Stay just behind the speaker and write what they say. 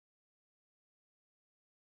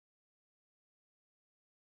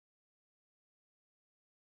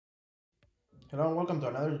Hello and welcome to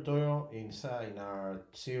another tutorial in our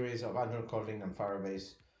series of Android Kotlin and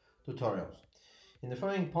Firebase tutorials. In the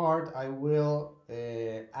following part, I will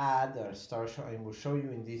I will show you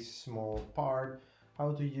in this small part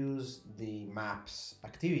how to use the maps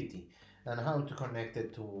activity and how to connect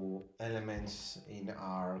it to elements in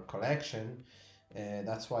our collection.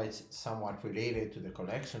 That's why it's somewhat related to the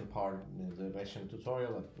collection part, the collection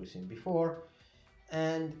tutorial that we've seen before,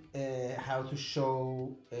 and how to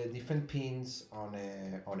show different pins on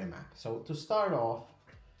a map. So to start off,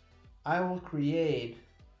 I will create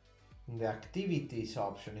the activities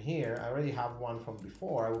option here. I already have one from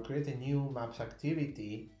before. I will create a new maps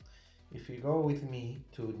activity. If you go with me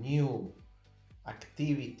to new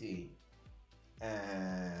activity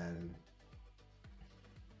and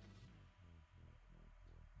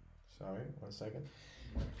sorry, one second,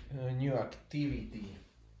 new activity.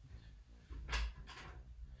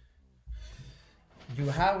 We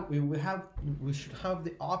should have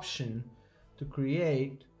the option to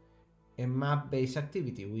create a map-based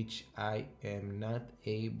activity, which I am not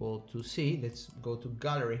able to see. Let's go to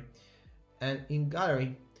gallery, and in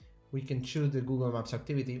gallery we can choose the Google Maps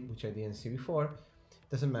activity, which I didn't see before.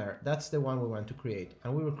 Doesn't matter, that's the one we want to create,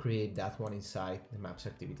 and we will create that one inside the maps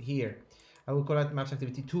activity here. I will call it maps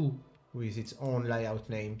activity 2 with its own layout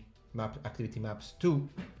name, map activity maps 2.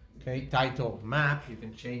 Okay, title map, you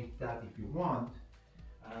can change that if you want.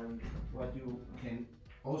 And what you can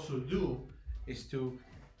also do is to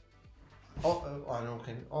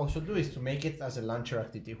make it as a launcher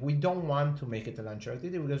activity. We don't want to make it a launcher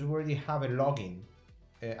activity because we already have a login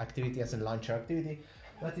activity as a launcher activity.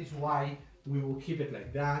 That is why we will keep it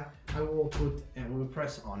like that. I will put and we will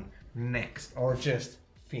press on next or just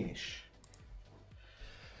finish.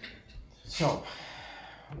 So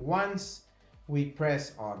once we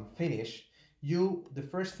press on finish, the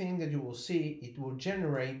first thing that you will see, it will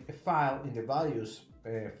generate a file in the values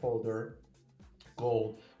folder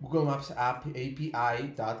called Google Maps app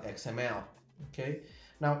API.xml. Okay,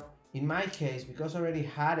 now in my case, because I already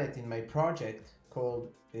had it in my project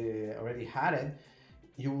called you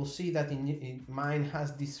will see that mine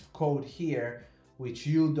has this code here which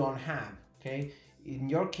you don't have. Okay, in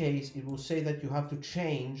your case it will say that you have to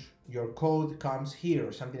change your code comes here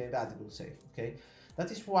or something like that, it will say. Okay,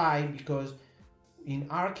 that is why, because in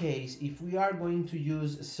our case, if we are going to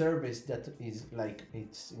use a service that is like,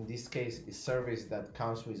 it's in this case a service that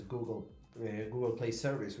comes with Google Play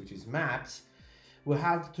service, which is Maps, we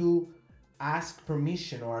have to ask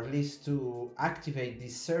permission, or at least to activate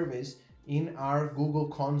this service in our Google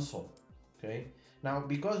console. Okay, now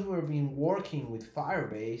because we've been working with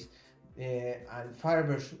Firebase and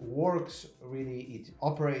Firebase works really, it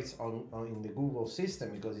operates in the Google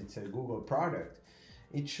system because it's a Google product,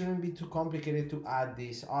 it shouldn't be too complicated to add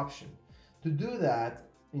this option. To do that,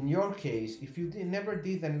 in your case, if you never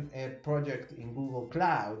did a project in Google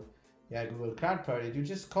Cloud, Google Cloud project, you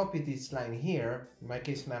just copy this line here, in my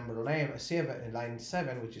case line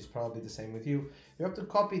 7, which is probably the same with you. You have to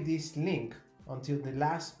copy this link until the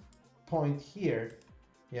last point here.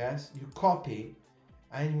 Yes, you copy,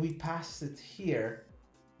 and we pass it here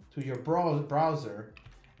to your browser,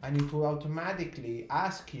 and it will automatically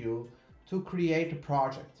ask you to create a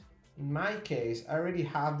project. In my case, I already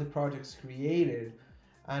have the projects created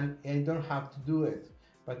and I don't have to do it.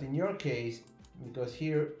 But in your case, because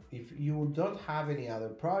here, if you don't have any other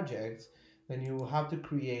projects, then you will have to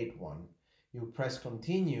create one. You press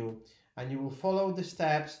continue and you will follow the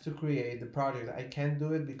steps to create the project. I can't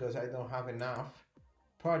do it because I don't have enough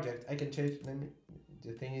project. I can change,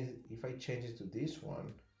 the thing is, if I change it to this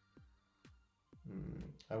one,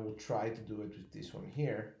 I will try to do it with this one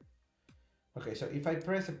here. Okay, so if I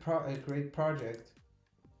press a create project,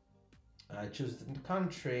 I choose the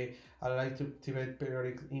country, I like to activate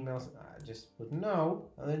periodic emails, I just put no,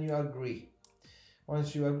 and then you agree.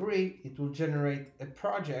 Once you agree, it will generate a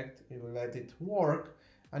project, it will let it work,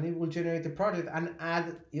 and it will generate a project and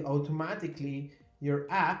add automatically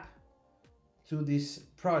your app to this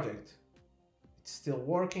project. It's still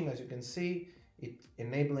working, as you can see, it's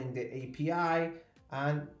enabling the API,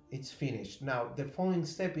 and it's finished. Now, the following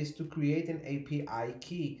step is to create an API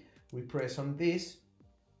key. We press on this,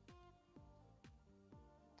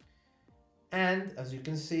 and as you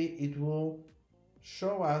can see, it will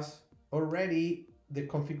show us already the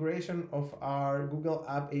configuration of our Google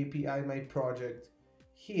App API My Project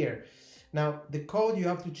here. Now, the code you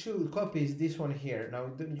have to copy is this one here. Now,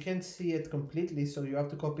 you can't see it completely, so you have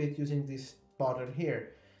to copy it using this button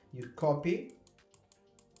here. You copy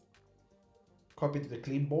to the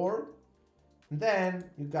clipboard, then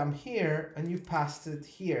you come here and you paste it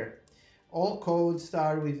here. All codes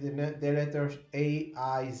start with the letters A,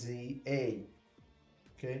 I, Z, A.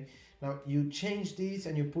 Okay, now you change this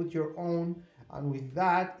and you put your own, and with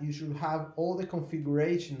that you should have all the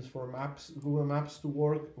configurations for Maps, Google Maps to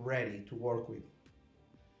work ready to work with.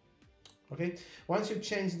 Okay, once you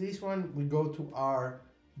change this one, we go to our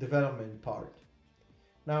development part.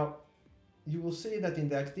 Now you will see that in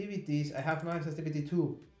the activities I have Maps activity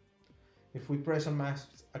 2. If we press on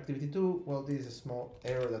Maps activity 2, well, this is a small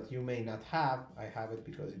error that you may not have. I have it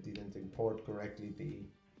because it didn't import correctly the...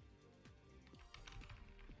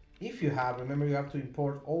 If you have, remember you have to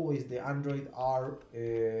import always the Android R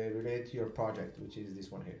related to your project, which is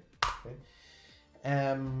this one here. Okay?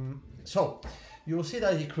 So you will see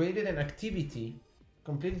that it created an activity,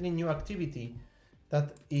 completely new activity,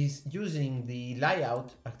 that is using the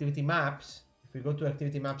layout activity maps. If we go to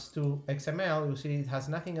activity maps to XML, you'll see it has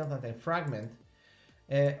nothing else than a fragment.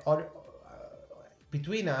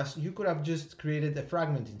 Between us, you could have just created a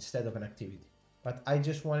fragment instead of an activity. But I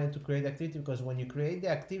just wanted to create activity because when you create the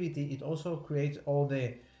activity, it also creates all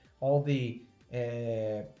the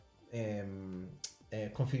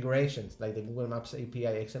configurations like the Google Maps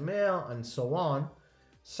API XML and so on.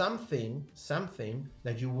 Something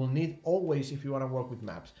that you will need always if you want to work with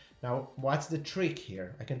maps. Now, what's the trick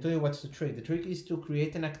here? I can tell you what's the trick. The trick is to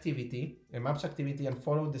create an activity, a maps activity, and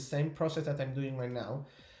follow the same process that I'm doing right now.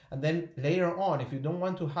 And then later on, if you don't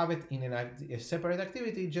want to have it in a separate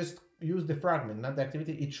activity, just use the fragment, not the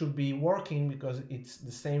activity. It should be working because it's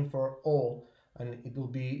the same for all, and it will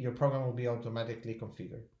be, your program will be automatically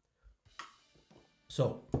configured.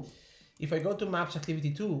 So if I go to maps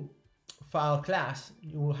activity 2, file class,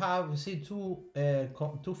 you will see two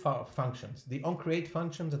functions. The onCreate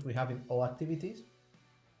function that we have in all activities,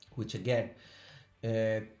 which again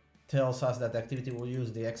tells us that the activity will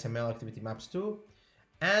use the XML activity maps 2,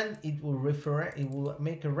 and it will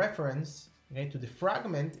make a reference, okay, to the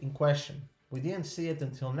fragment in question. We didn't see it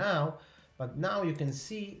until now, but now you can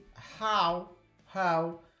see how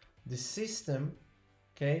the system,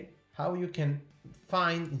 okay, how you can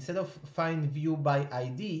find, instead of find view by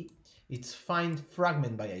ID, it's find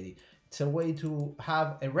fragment by ID. It's a way to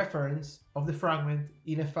have a reference of the fragment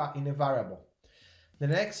in a variable. The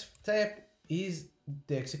next step is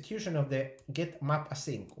the execution of the get map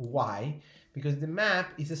async. Why? Because the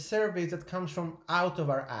map is a service that comes from out of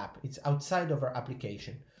our app. It's outside of our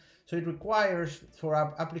application. So it requires for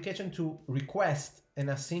our application to request an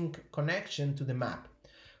async connection to the map.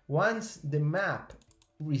 Once the map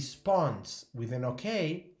responds with an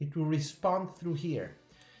OK, it will respond through here.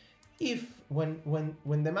 If when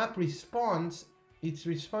the map responds, it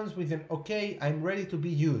responds with an OK, I'm ready to be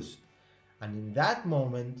used. And in that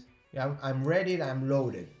moment, I'm ready, I'm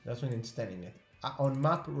loaded. That's when it's telling it. On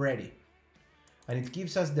map ready. And it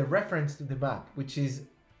gives us the reference to the map, which is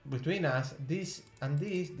between us, this and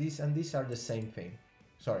this are the same thing.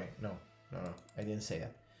 Sorry, no, I didn't say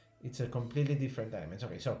that. It's a completely different element.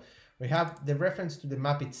 Okay, so we have the reference to the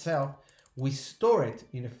map itself. We store it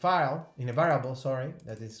in a file, in a variable, sorry,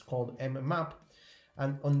 that is called mmap.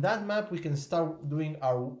 And on that map, we can start doing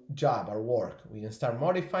our job, our work. We can start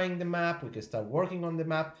modifying the map. We can start working on the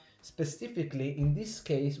map. Specifically, in this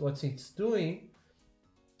case, what it's doing,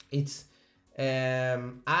 it's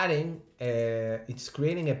it's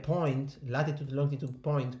creating a point, latitude, longitude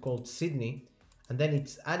point called Sydney, and then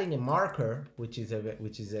it's adding a marker, which is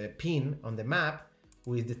a pin on the map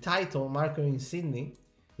with the title marker in Sydney,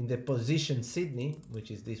 in the position Sydney,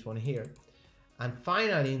 which is this one here. And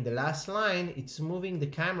finally, in the last line, it's moving the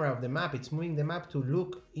camera of the map. It's moving the map to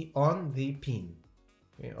look on the pin,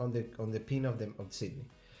 okay, on the pin of Sydney.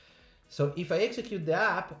 So if I execute the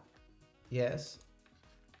app, yes,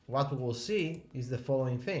 what we will see is the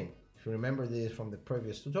following thing. If you remember this from the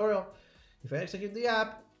previous tutorial, if I execute the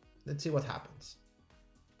app, let's see what happens.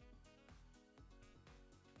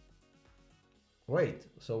 Wait,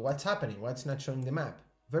 so what's happening? What's not showing the map?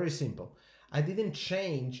 Very simple. I didn't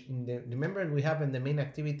change in the, remember we have in the main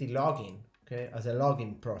activity login, okay, as a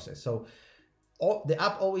login process. So the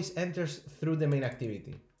app always enters through the main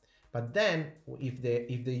activity. But then if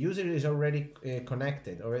the user is already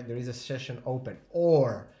connected, or there is a session open,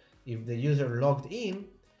 or if the user logged in,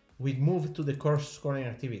 we move to the course scoring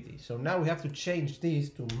activity. So now we have to change this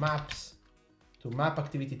to maps, to map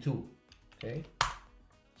activity 2, okay,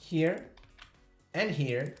 here and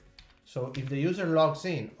here. So if the user logs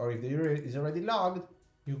in, or if the user is already logged,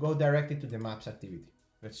 you go directly to the maps activity.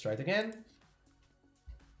 Let's try it again.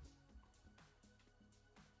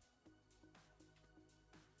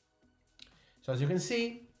 So as you can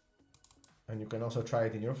see, and you can also try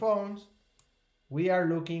it in your phones, we are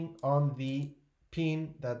looking on the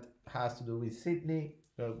pin that has to do with Sydney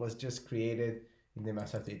that was just created in the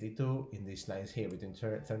maps activity 2 in these lines here between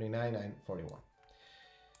 39 and 41.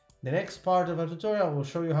 The next part of our tutorial will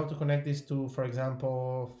show you how to connect this to, for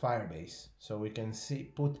example, Firebase. So we can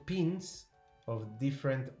put pins of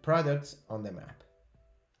different products on the map.